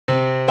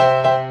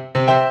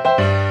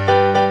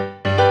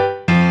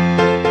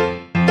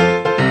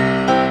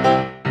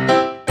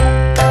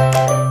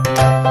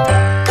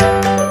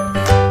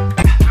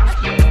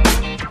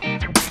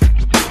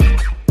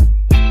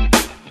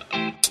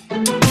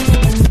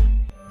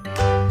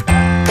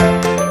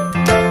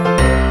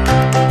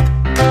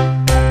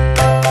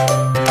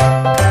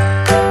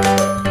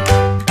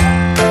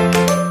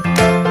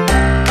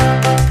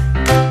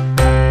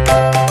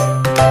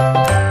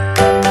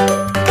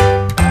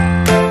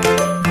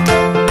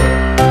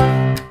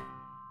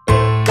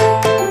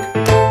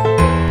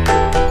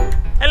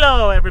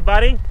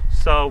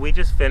So we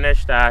just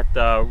finished at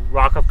the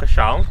Rock of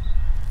Cashel.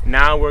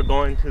 Now we're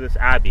going to this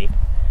abbey.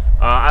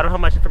 I don't have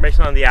much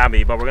information on the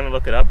abbey, but we're gonna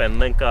look it up and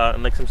link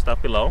some stuff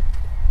below.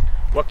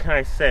 What can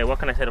I say?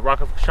 The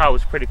Rock of Cashel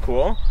was pretty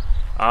cool.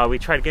 We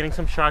tried getting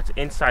some shots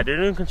inside. They're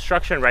doing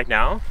construction right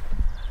now,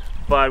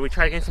 but we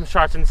tried getting some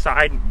shots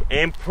inside,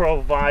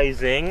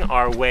 improvising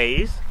our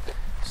ways.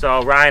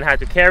 So Ryan had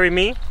to carry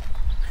me,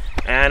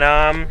 and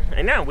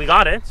yeah, we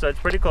got it. So it's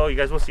pretty cool. You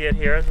guys will see it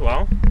here as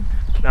well.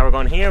 Now we're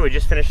going here. We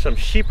just finished some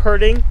sheep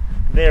herding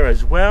there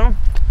as well,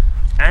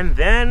 and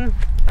then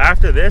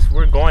after this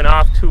we're going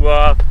off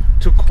to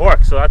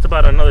Cork. So that's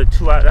about another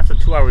 2 hours. That's a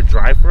 2-hour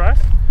drive for us.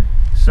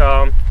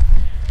 So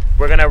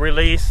we're gonna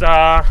release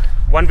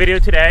one video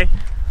today,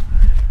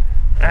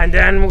 and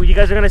then you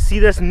guys are gonna see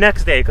this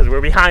next day because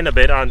we're behind a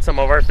bit on some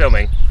of our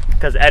filming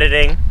because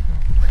editing.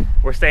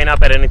 We're staying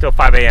up editing until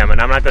 5 a.m. and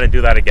I'm not gonna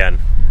do that again.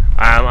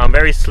 I'm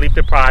very sleep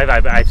deprived.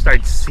 I've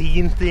started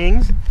seeing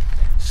things.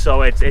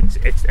 So it's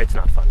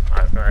not fun.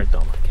 I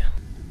don't like it.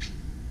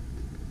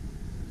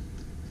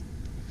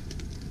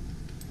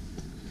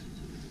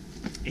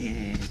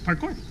 It's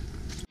parkour.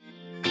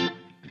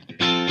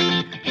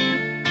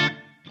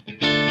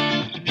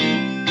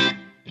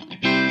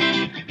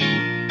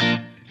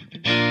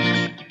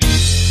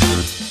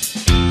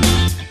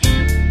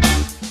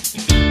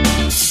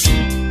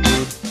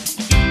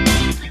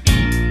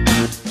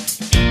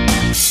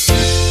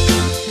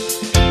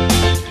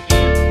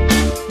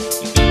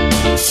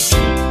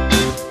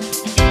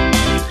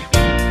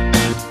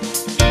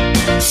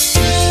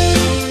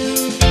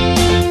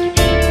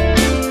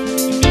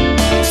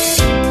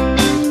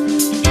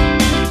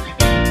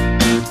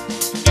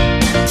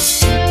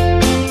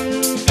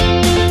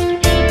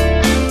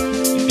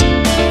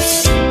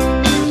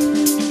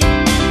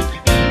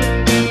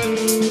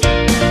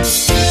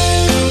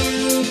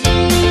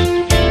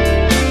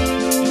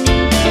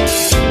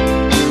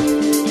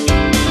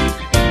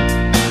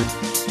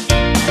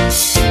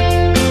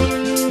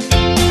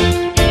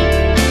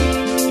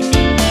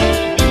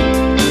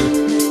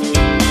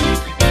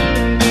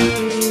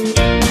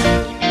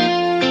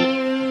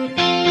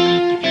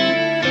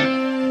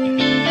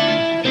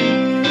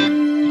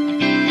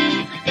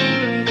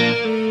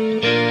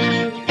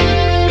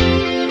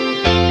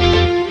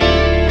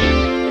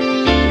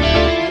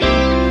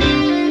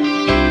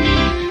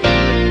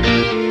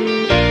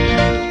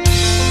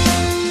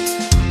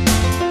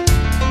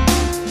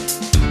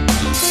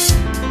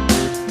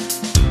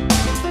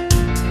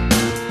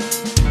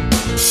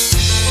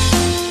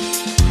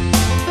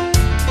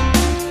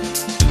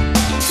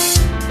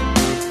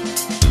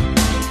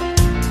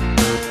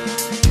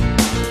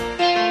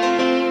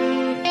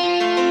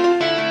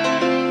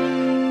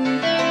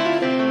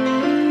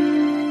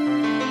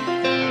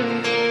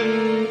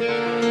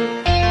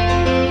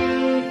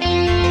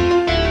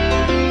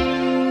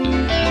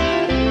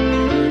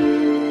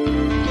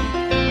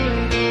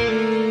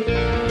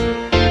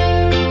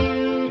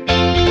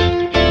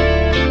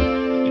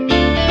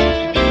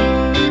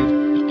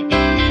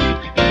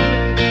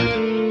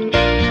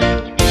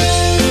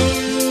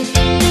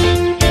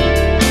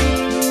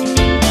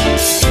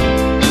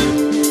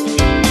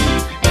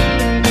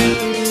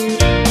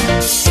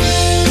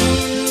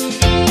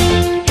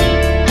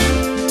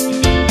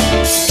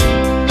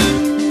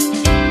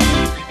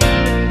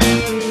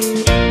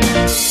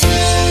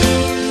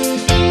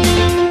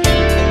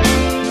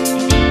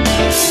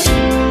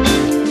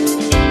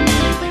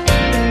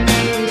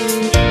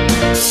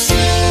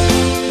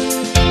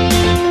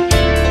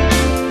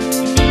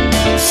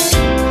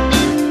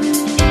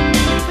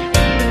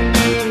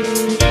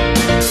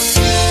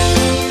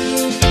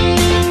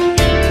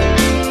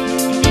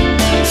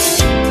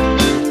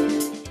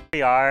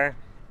 We are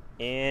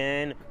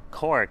in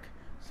Cork.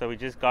 So we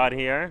just got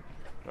here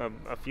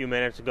a few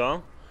minutes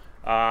ago.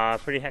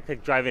 Pretty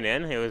hectic driving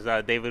in. It was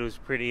David was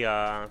pretty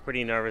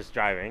nervous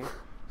driving.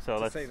 So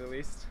let's say the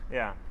least.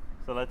 Yeah.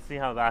 So let's see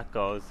how that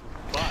goes.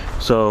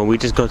 So we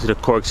just got to the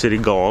Cork City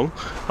Goal.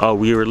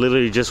 We were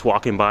literally just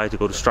walking by to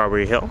go to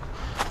Strawberry Hill,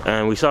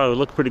 and we saw it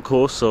looked pretty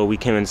cool. So we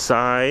came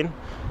inside.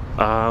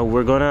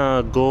 We're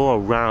gonna go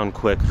around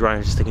quick.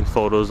 Ryan's just taking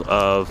photos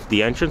of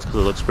the entrance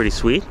because it looks pretty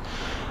sweet.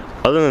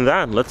 Other than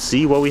that, let's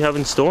see what we have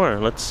in store.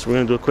 We're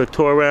gonna do a quick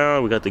tour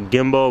around. We got the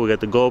gimbal, we got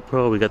the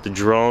GoPro, we got the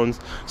drones.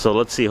 So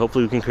let's see,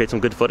 hopefully we can create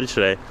some good footage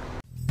today.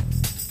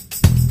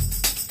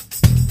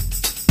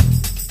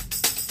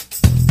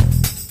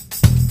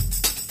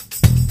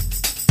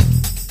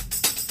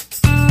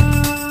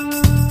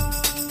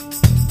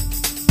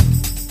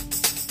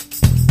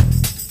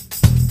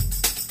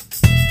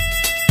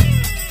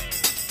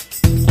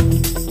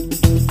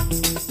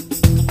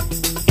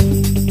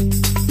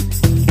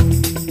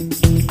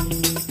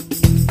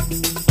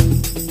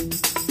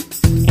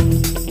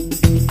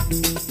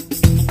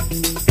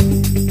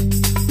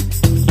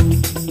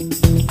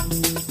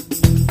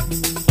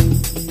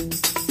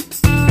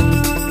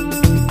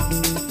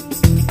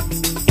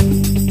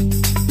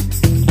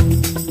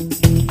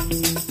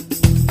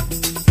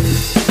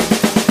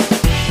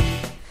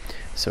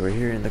 So we're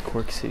here in the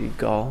Cork City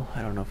Gaol.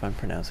 I don't know if I'm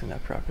pronouncing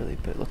that properly,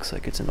 but it looks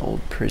like it's an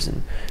old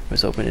prison. It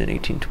was opened in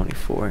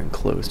 1824 and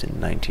closed in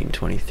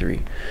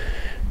 1923.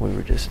 We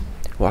were just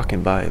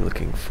walking by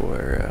looking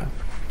for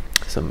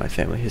some of my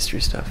family history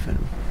stuff,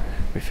 and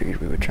we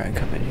figured we would try and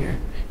come in here,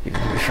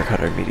 even though we forgot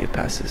our media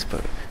passes,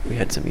 but we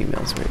had some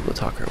emails, we were able to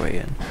talk our way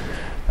in.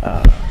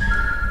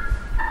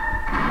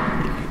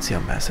 You can see how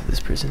massive this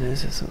prison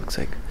is. So it looks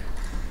like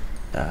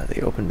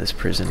they opened this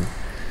prison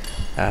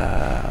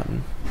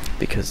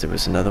because there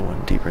was another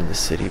one deeper in the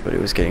city, but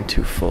it was getting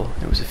too full.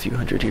 It was a few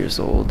hundred years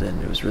old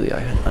and it was really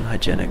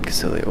unhygienic,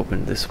 so they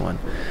opened this one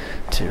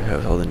to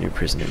have all the new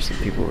prisoners, and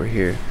people were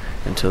here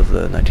until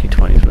the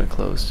 1920s when it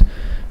closed.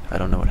 I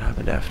don't know what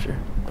happened after,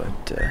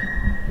 but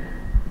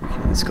we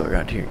can let's go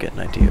around here and get an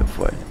idea of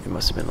what it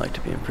must have been like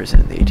to be in prison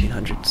in the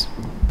 1800s.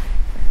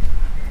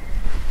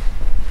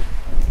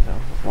 So,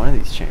 one of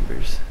these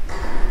chambers,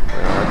 we're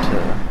allowed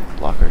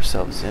to lock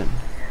ourselves in.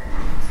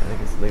 So I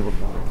think it's labeled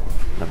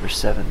number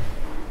 7.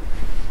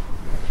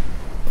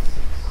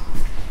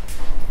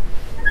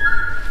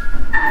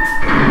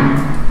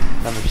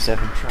 Number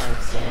 7 trial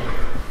cell.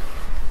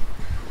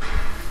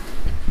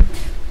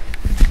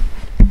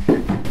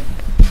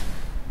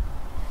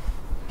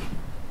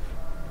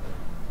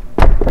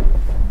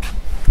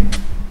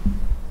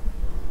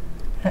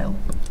 Help.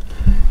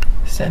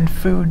 Send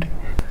food.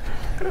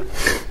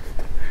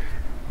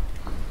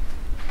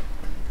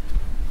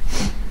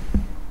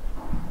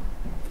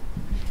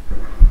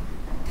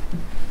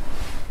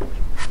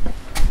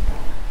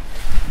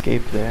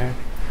 Gate there.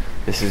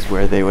 This is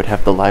where they would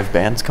have the live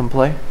bands come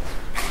play.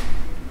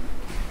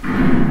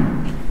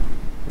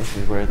 This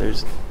is where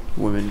there's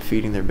women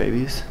feeding their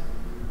babies.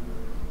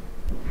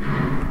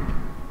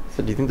 So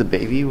do you think the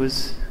baby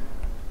was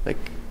like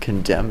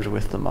condemned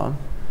with the mom?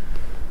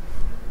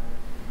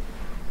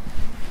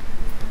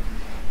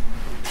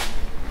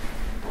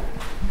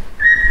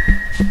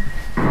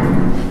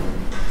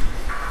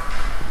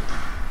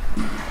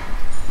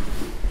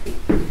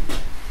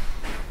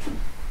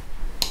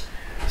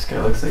 This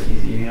guy looks like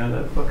he's eating out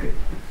of that bucket.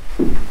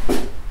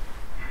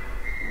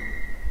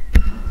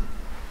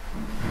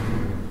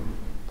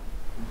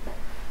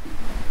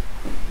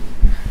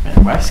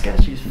 Man, West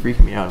Sketchy's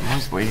freaking me out. I'm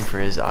just waiting for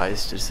his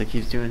eyes just to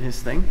keep doing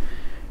his thing,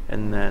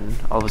 and then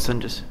all of a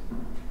sudden just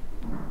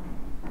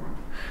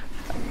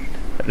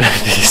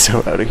he's so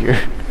out of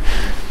here.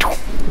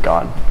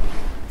 Gone.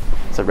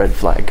 It's a red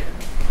flag.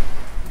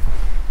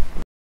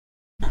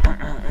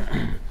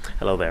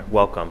 Hello there,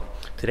 welcome.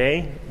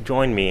 Today,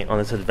 join me on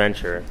this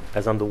adventure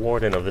as I'm the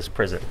warden of this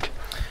prison.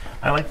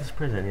 I like this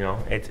prison, you know,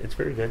 it's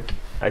very good.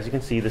 As you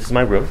can see, this is my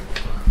room.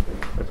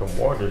 It's a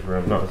warden's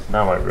room. No, it's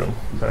not my room.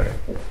 Sorry.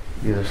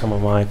 These are some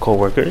of my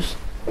co-workers.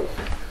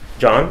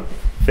 John,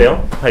 Phil,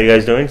 how you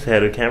guys doing? Say hi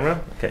to the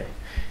camera. Okay.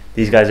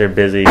 These guys are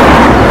busy. So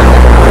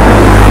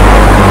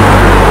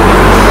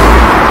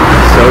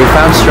we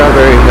found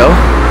Strawberry Hill.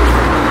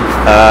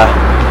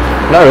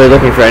 Not really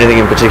looking for anything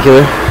in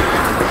particular.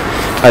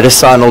 I just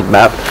saw an old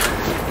map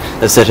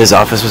that said his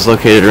office was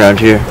located around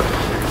here.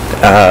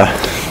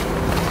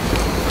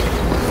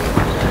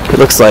 It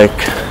looks like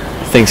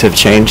things have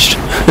changed.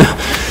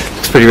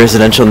 It's pretty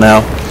residential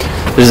now.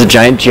 There's a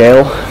giant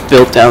jail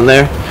built down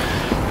there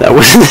that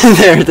wasn't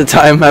there at the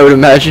time, I would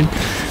imagine.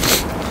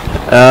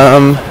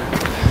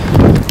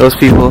 Those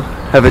people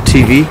have a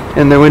TV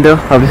in their window,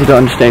 obviously don't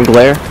understand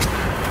glare.